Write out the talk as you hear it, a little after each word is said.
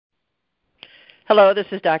Hello, this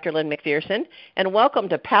is Dr. Lynn McPherson, and welcome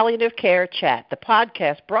to Palliative Care Chat, the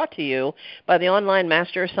podcast brought to you by the online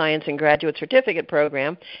Master of Science and Graduate Certificate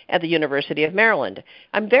Program at the University of Maryland.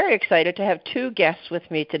 I'm very excited to have two guests with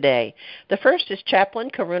me today. The first is Chaplain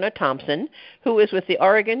Karuna Thompson, who is with the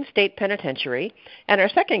Oregon State Penitentiary, and our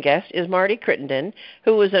second guest is Marty Crittenden,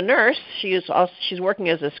 who is a nurse. She's working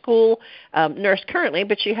as a school nurse currently,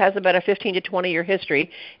 but she has about a 15 to 20-year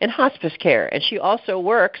history in hospice care, and she also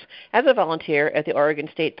works as a volunteer at the Oregon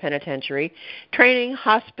State Penitentiary, training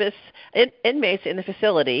hospice inmates in the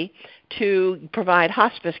facility to provide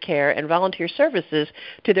hospice care and volunteer services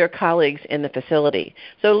to their colleagues in the facility.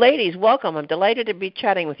 So, ladies, welcome. I'm delighted to be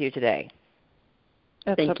chatting with you today.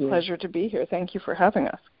 It's a pleasure to be here. Thank you for having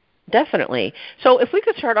us. Definitely. So if we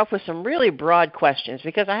could start off with some really broad questions,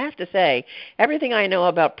 because I have to say, everything I know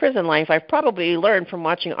about prison life I've probably learned from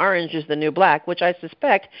watching Orange is the New Black, which I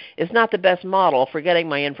suspect is not the best model for getting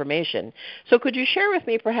my information. So could you share with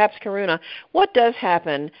me, perhaps, Karuna, what does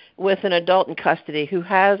happen with an adult in custody who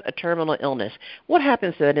has a terminal illness? What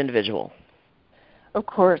happens to that individual? Of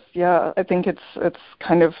course, yeah. I think it's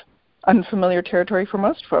kind of unfamiliar territory for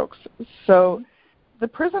most folks. So the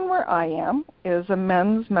prison where I am is a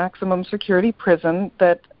men's maximum security prison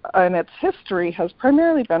that in its history has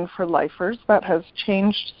primarily been for lifers. That has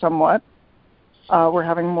changed somewhat. We're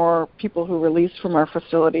having more people who release from our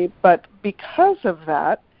facility. But because of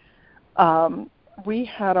that, we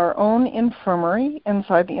had our own infirmary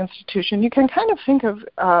inside the institution. You can kind of think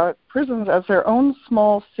of prisons as their own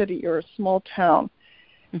small city or a small town.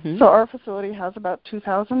 Mm-hmm. So our facility has about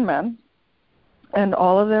 2,000 men. And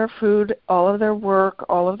all of their food, all of their work,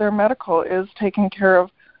 all of their medical is taken care of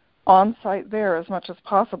on-site there as much as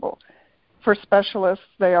possible. For specialists,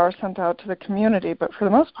 they are sent out to the community, but for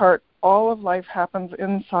the most part, all of life happens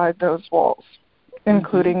inside those walls,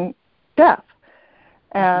 including death.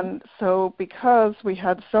 And so because we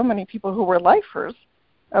had so many people who were lifers,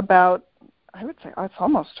 about, I would say, it's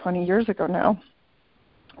almost 20 years ago now,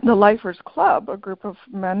 the Lifers Club, a group of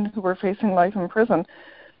men who were facing life in prison,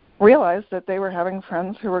 realized that they were having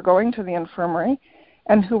friends who were going to the infirmary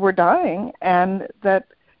and who were dying, and that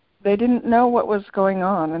they didn't know what was going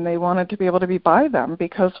on, and they wanted to be able to be by them,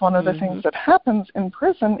 because one of the things that happens in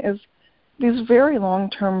prison is these very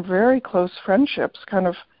long-term, very close friendships, kind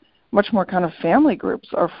of much more kind of family groups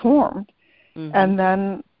are formed. And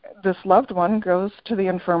then this loved one goes to the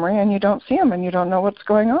infirmary and you don't see him and you don't know what's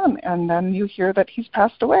going on, and then you hear that he's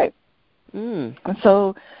passed away. And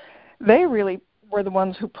so they really were the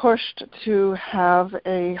ones who pushed to have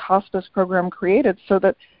a hospice program created so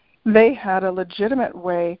that they had a legitimate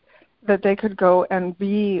way that they could go and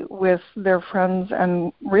be with their friends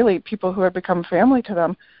and really people who had become family to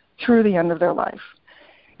them through the end of their life.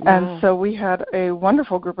 And so we had a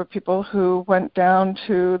wonderful group of people who went down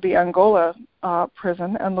to the Angola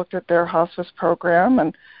prison and looked at their hospice program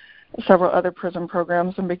and several other prison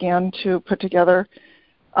programs and began to put together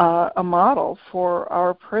a model for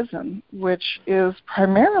our prison, which is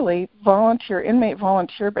primarily inmate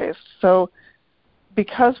volunteer-based. So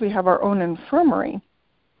because we have our own infirmary,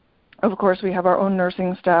 of course we have our own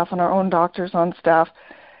nursing staff and our own doctors on staff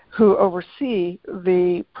who oversee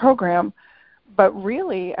the program, but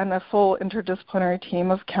really, and a full interdisciplinary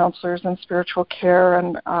team of counselors and spiritual care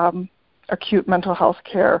and acute mental health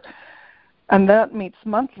care. And that meets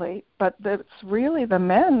monthly, but it's really the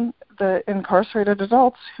men, the incarcerated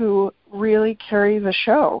adults, who really carry the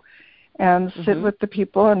show and sit with the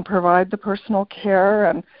people and provide the personal care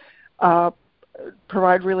and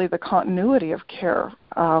provide really the continuity of care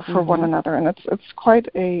for one another. And it's quite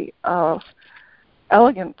a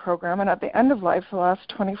elegant program. And at the end of life, the last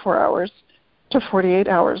 24 hours to 48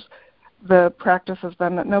 hours, the practice has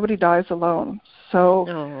been that nobody dies alone.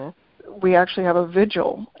 So we actually have a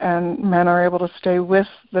vigil, and men are able to stay with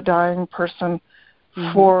the dying person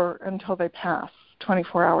until they pass,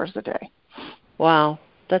 24 hours a day. Wow,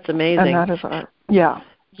 that's amazing. And that is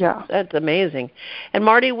yeah. That's amazing. And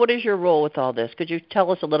Marty, what is your role with all this? Could you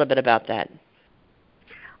tell us a little bit about that?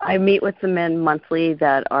 I meet with the men monthly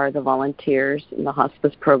that are the volunteers in the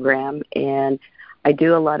hospice program, and I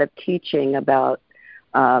do a lot of teaching about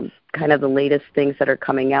kind of the latest things that are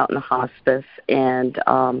coming out in the hospice and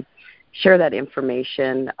share that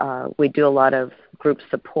information. We do a lot of group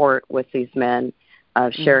support with these men,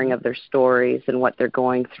 sharing of their stories and what they're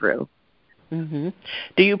going through. Do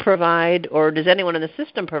you provide, or does anyone in the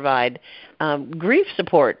system provide, grief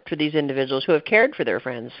support for these individuals who have cared for their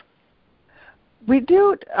friends? We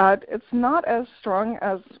do. It's not as strong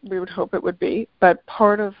as we would hope it would be, but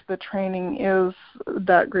part of the training is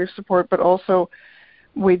that grief support, but also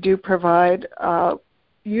we do provide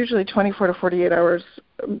usually 24 to 48 hours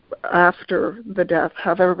after the death,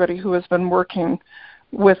 have everybody who has been working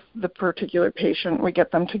with the particular patient, we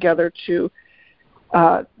get them together to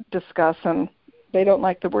discuss, and they don't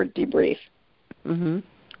like the word debrief. Mm-hmm.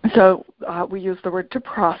 So we use the word to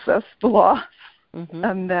process the loss, mm-hmm.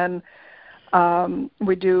 and then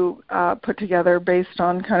we do put together, based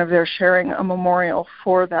on kind of their sharing, a memorial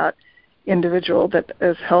for that individual that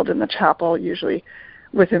is held in the chapel, usually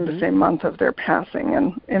within mm-hmm. the same month of their passing,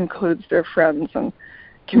 and includes their friends and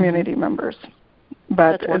community mm-hmm. members.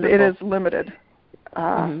 But it is limited.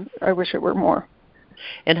 mm-hmm. I wish it were more.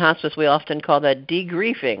 In hospice, we often call that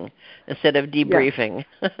degriefing instead of debriefing.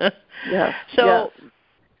 Yes. So, yes.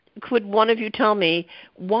 Could one of you tell me,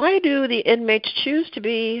 why do the inmates choose to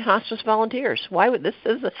be hospice volunteers? Why would this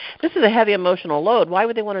is a heavy emotional load? Why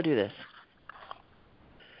would they want to do this?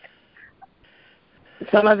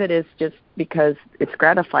 Some of it is just because it's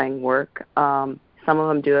gratifying work. Some of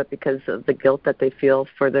them do it because of the guilt that they feel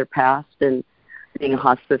for their past, and being a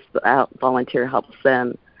hospice volunteer helps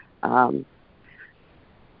them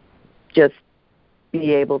just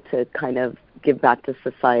be able to kind of give back to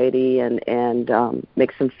society and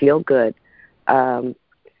makes them feel good. One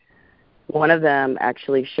of them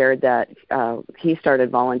actually shared that he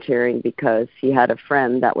started volunteering because he had a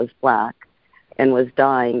friend that was Black and was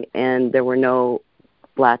dying, and there were no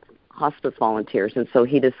Black hospice volunteers, and so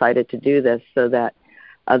he decided to do this so that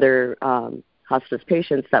other hospice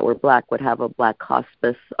patients that were Black would have a Black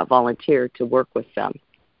hospice volunteer to work with them.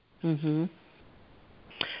 Mm-hmm.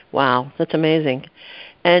 Wow, that's amazing.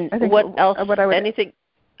 And what else? Anything?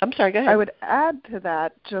 I'm sorry, go ahead. I would add to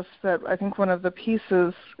that just that I think one of the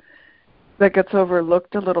pieces that gets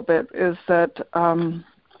overlooked a little bit is that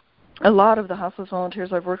a lot of the hospice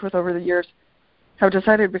volunteers I've worked with over the years have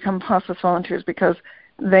decided to become hospice volunteers because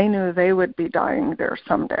they knew they would be dying there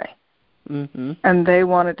someday. Mm-hmm. And they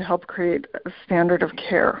wanted to help create a standard of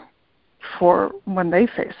care for when they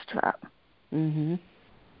faced that. Mm-hmm.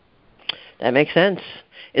 That makes sense.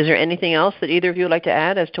 Is there anything else that either of you would like to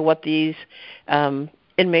add as to what these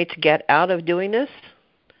inmates get out of doing this?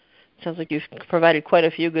 Sounds like you've provided quite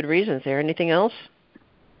a few good reasons there. Anything else?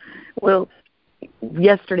 Well,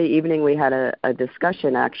 yesterday evening we had a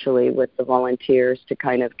discussion actually with the volunteers to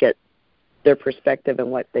kind of get their perspective and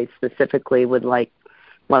what they specifically would like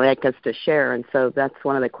us to share. And so that's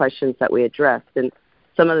one of the questions that we addressed. And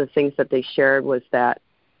some of the things that they shared was that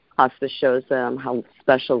hospice shows them how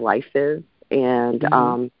special life is. And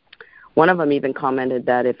one of them even commented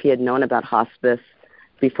that if he had known about hospice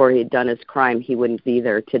before he had done his crime, he wouldn't be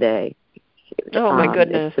there today. Oh, my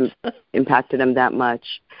goodness. It's impacted him that much.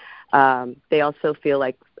 They also feel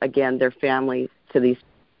like, again, they're family to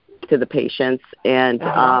the patients. And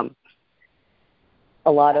a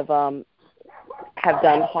lot of them have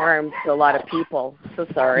done harm to a lot of people. So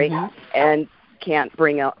sorry. Mm-hmm. And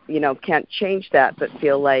can't change that, but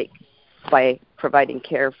feel like by providing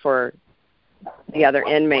care for the other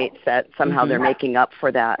inmates that somehow they're making up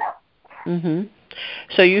for that. Mm-hmm.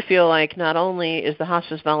 So you feel like not only is the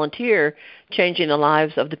hospice volunteer changing the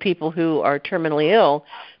lives of the people who are terminally ill,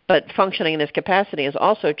 but functioning in this capacity has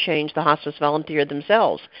also changed the hospice volunteer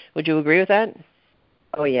themselves. Would you agree with that?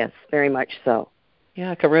 Oh, yes, very much so.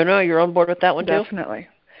 Yeah, Karuna, you're on board with that one too? Definitely.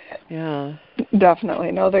 Yeah.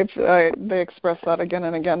 Definitely. No, they express that again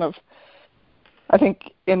and again of, I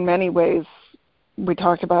think in many ways, we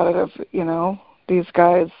talked about it of, these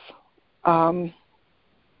guys,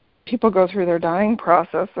 people go through their dying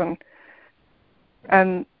process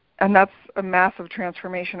and that's a massive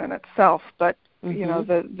transformation in itself. But,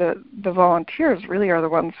 the volunteers really are the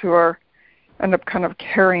ones who end up kind of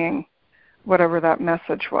carrying whatever that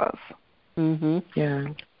message was. Mm-hmm. Yeah,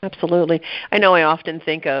 absolutely. I know I often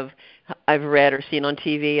think I've read or seen on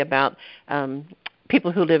TV about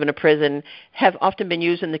people who live in a prison have often been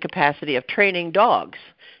used in the capacity of training dogs,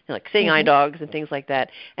 like seeing eye dogs and things like that.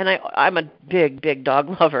 And I'm a big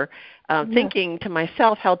dog lover, thinking to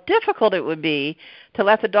myself how difficult it would be to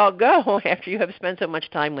let the dog go after you have spent so much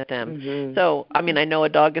time with them. Mm-hmm. So, I know a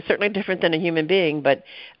dog is certainly different than a human being, but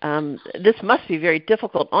this must be very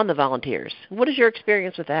difficult on the volunteers. What is your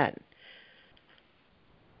experience with that?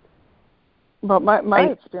 Well, my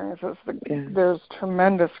experience is there's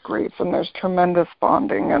tremendous grief and there's tremendous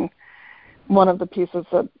bonding, and one of the pieces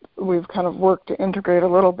that we've kind of worked to integrate a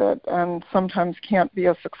little bit and sometimes can't be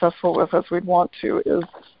as successful with as we'd want to is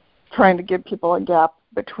trying to give people a gap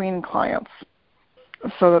between clients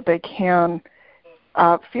so that they can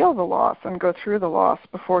feel the loss and go through the loss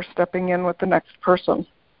before stepping in with the next person.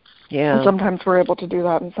 Yeah. And sometimes we're able to do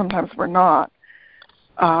that and sometimes we're not.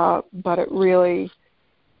 But it really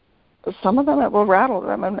some of them it will rattle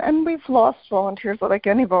them. And we've lost volunteers, but like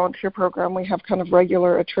any volunteer program, we have kind of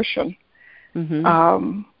regular attrition.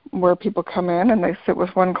 Where people come in and they sit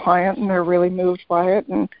with one client and they're really moved by it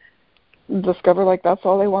and discover like that's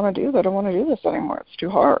all they want to do. They don't want to do this anymore. It's too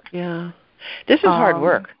hard. Yeah. This is hard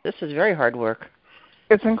work. This is very hard work.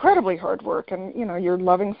 It's incredibly hard work, and you're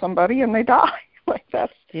loving somebody and they die. Like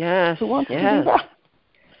that's who wants to do that?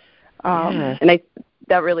 And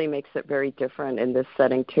that really makes it very different in this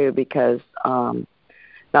setting too, because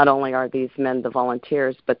not only are these men the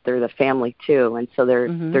volunteers, but they're the family too, and so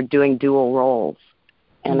they're doing dual roles,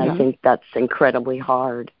 and I think that's incredibly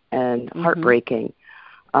hard and heartbreaking.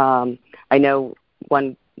 I know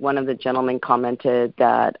one of the gentlemen commented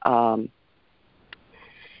that a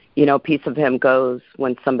piece of him goes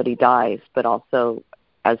when somebody dies, but also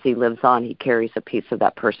as he lives on, he carries a piece of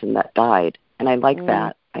that person that died, and I like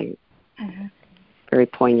that. Very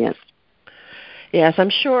poignant. Yes, I'm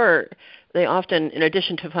sure they often, in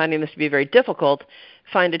addition to finding this to be very difficult,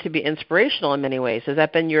 find it to be inspirational in many ways. Has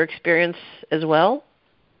that been your experience as well?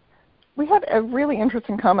 We had a really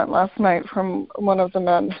interesting comment last night from one of the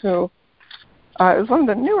men who is one of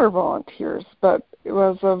the newer volunteers, but it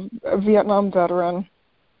was a Vietnam veteran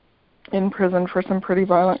in prison for some pretty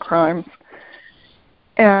violent crimes.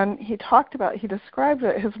 And he described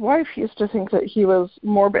that his wife used to think that he was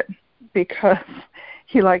morbid because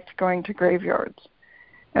he liked going to graveyards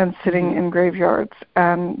and sitting in graveyards,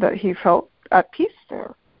 and that he felt at peace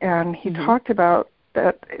there. And he talked about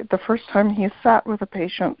that the first time he sat with a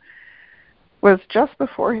patient was just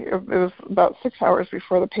before, it was about 6 hours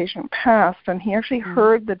before the patient passed, and he actually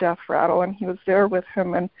heard the death rattle, and he was there with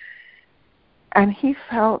him, and he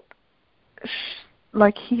felt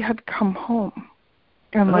like he had come home,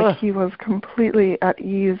 and like he was completely at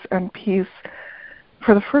ease and peace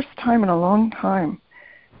for the first time in a long time.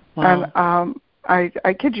 Wow. And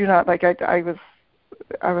I kid you not, like I was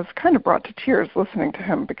kind of brought to tears listening to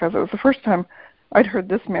him, because it was the first time I'd heard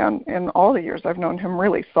this man in all the years I've known him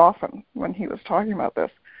really soften when he was talking about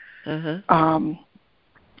this. And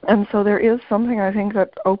so there is something, I think, that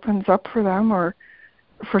opens up for them, or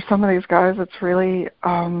for some of these guys, it's really,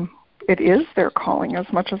 it is their calling as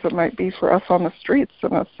much as it might be for us on the streets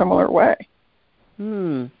in a similar way.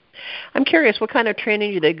 I'm curious, what kind of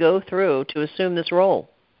training do they go through to assume this role?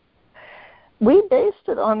 We based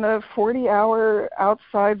it on the 40-hour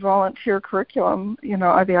outside volunteer curriculum,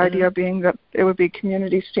 the idea being that it would be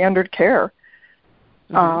community standard care.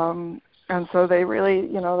 And so they really,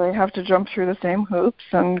 they have to jump through the same hoops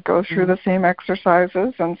and go through the same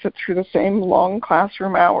exercises and sit through the same long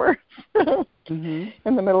classroom hours in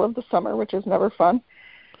the middle of the summer, which is never fun,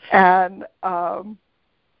 and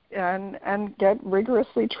get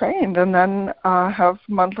rigorously trained, and then have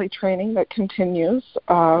monthly training that continues.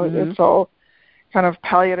 It's all kind of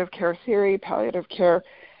palliative care theory, palliative care.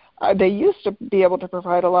 They used to be able to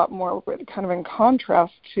provide a lot more, kind of in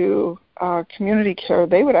contrast to community care.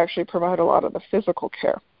 They would actually provide a lot of the physical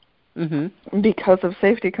care. Because of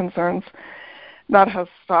safety concerns, that has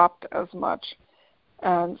stopped as much.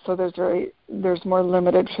 And so there's more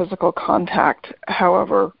limited physical contact.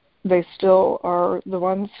 However, they still are the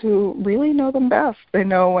ones who really know them best. They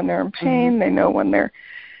know when they're in pain. They know when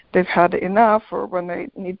they've had enough, or when they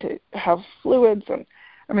need to have fluids. And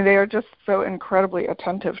I mean, they are just so incredibly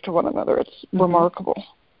attentive to one another. It's remarkable.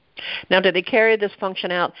 Now, do they carry this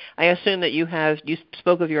function out? I assume that you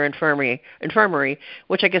spoke of your infirmary,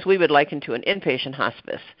 which I guess we would liken to an inpatient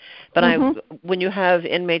hospice. But when you have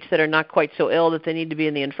inmates that are not quite so ill that they need to be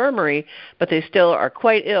in the infirmary, but they still are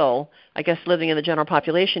quite ill, I guess living in the general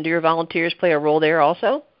population, do your volunteers play a role there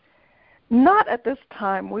also? Not at this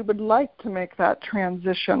time. We would like to make that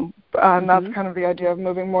transition, and that's kind of the idea of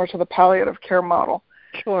moving more to the palliative care model.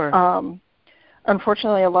 Sure.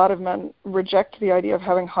 Unfortunately, a lot of men reject the idea of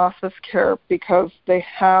having hospice care because they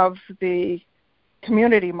have the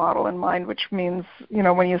community model in mind, which means,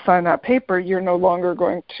 when you sign that paper, you're no longer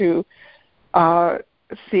going to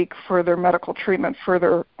seek further medical treatment,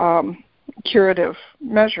 further curative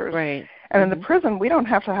measures. Right. And in the prison, we don't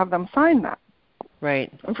have to have them sign that.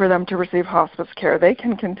 Right. For them to receive hospice care. They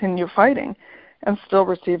can continue fighting and still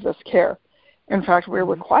receive this care. In fact, we're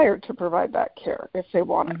required to provide that care if they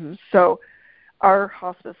want it. So our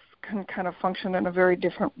hospice can kind of function in a very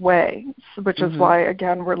different way, which is why,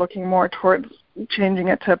 again, we're looking more towards changing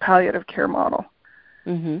it to a palliative care model.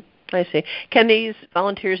 I see. Can these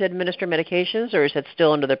volunteers administer medications, or is that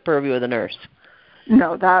still under the purview of the nurse?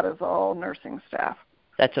 No, that is all nursing staff.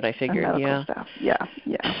 That's what I figured, and medical staff. Yeah.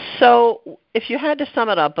 So if you had to sum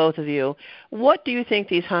it up, both of you, what do you think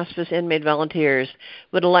these hospice inmate volunteers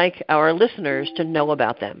would like our listeners to know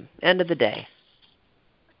about them, end of the day?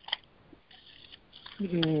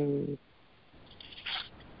 Mm.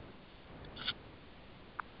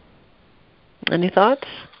 Any thoughts?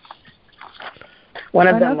 One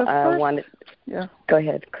of them wanted. Yeah. Go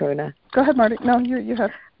ahead, Karuna. Go ahead, Marty. No, you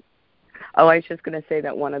have. Oh, I was just going to say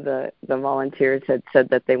that one of the volunteers had said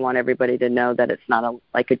that they want everybody to know that it's not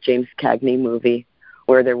like a James Cagney movie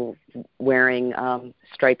where they're wearing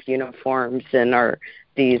striped uniforms and are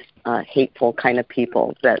these hateful kind of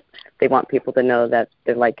people, that they want people to know that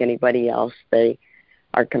they're like anybody else. They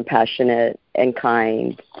are compassionate and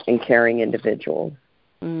kind and caring individuals.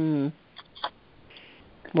 Mm.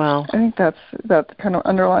 Wow. I think that kind of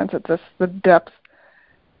underlines it, just the depth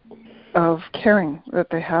of caring that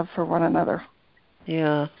they have for one another.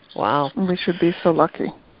 Yeah. Wow. And we should be so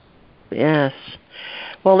lucky. Yes.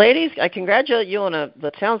 Well, ladies, I congratulate you on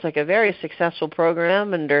what sounds like a very successful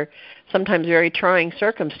program under sometimes very trying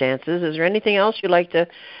circumstances. Is there anything else you'd like to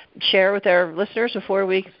share with our listeners before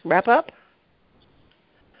we wrap up?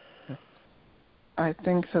 I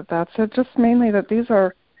think that's it. Just mainly that these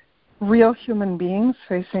are real human beings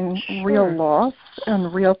facing real loss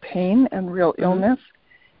and real pain and real illness,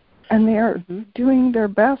 and they are doing their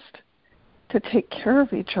best to take care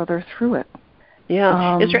of each other through it.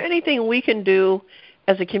 Yeah. Is there anything we can do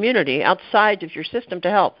as a community outside of your system to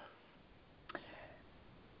help?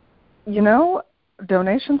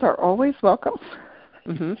 Donations are always welcome.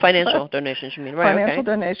 Financial donations, you mean, right? Financial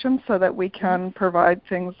donations, so that we can provide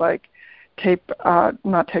things like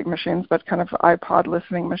not tape machines, but kind of iPod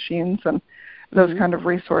listening machines and those kind of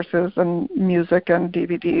resources, and music and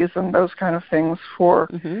DVDs and those kind of things for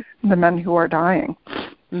the men who are dying.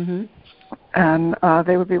 And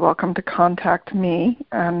they would be welcome to contact me,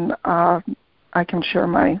 and I can share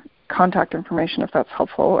my contact information if that's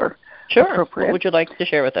helpful or appropriate. What would you like to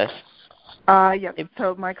share with us? Yes.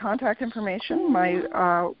 So my contact information, my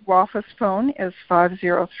office phone is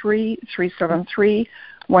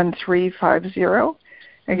 503-373-1350.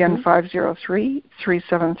 Again,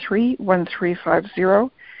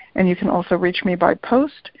 503-373-1350. And you can also reach me by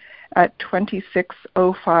post at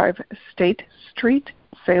 2605 State Street,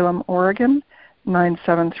 Salem, Oregon,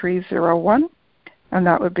 97301. And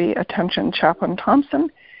that would be attention Chaplain Thompson,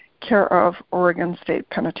 care of Oregon State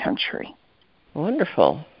Penitentiary.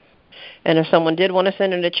 Wonderful. And if someone did want to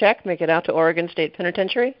send in a check, make it out to Oregon State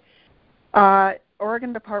Penitentiary?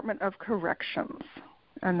 Oregon Department of Corrections.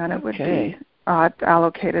 And then it would be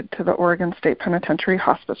allocated to the Oregon State Penitentiary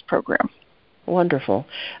Hospice Program. Wonderful.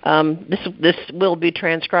 This will be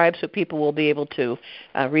transcribed, so people will be able to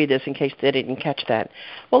read this in case they didn't catch that.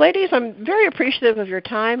 Well, ladies, I'm very appreciative of your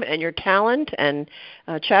time and your talent. And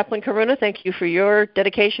Chaplain Karuna, thank you for your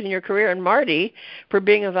dedication in your career. And Marty, for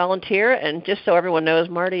being a volunteer. And just so everyone knows,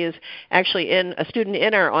 Marty is actually a student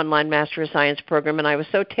in our online Master of Science program. And I was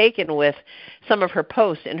so taken with some of her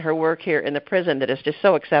posts in her work here in the prison that is just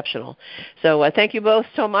so exceptional. So thank you both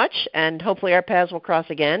so much, and hopefully our paths will cross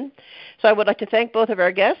again. So I would like to thank both of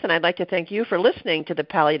our guests, and I'd like to thank you for listening to the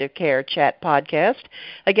Palliative Care Chat podcast.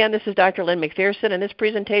 Again, this is Dr. Lynn McPherson, and this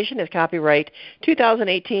presentation is copyright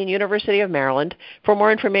 2018, University of Maryland. For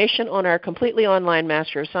more information on our completely online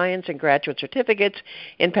Master of Science and graduate certificates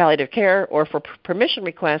in palliative care, or for permission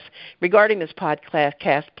requests regarding this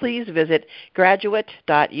podcast, please visit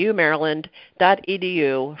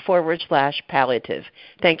graduate.umaryland.edu/palliative.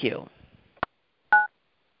 Thank you.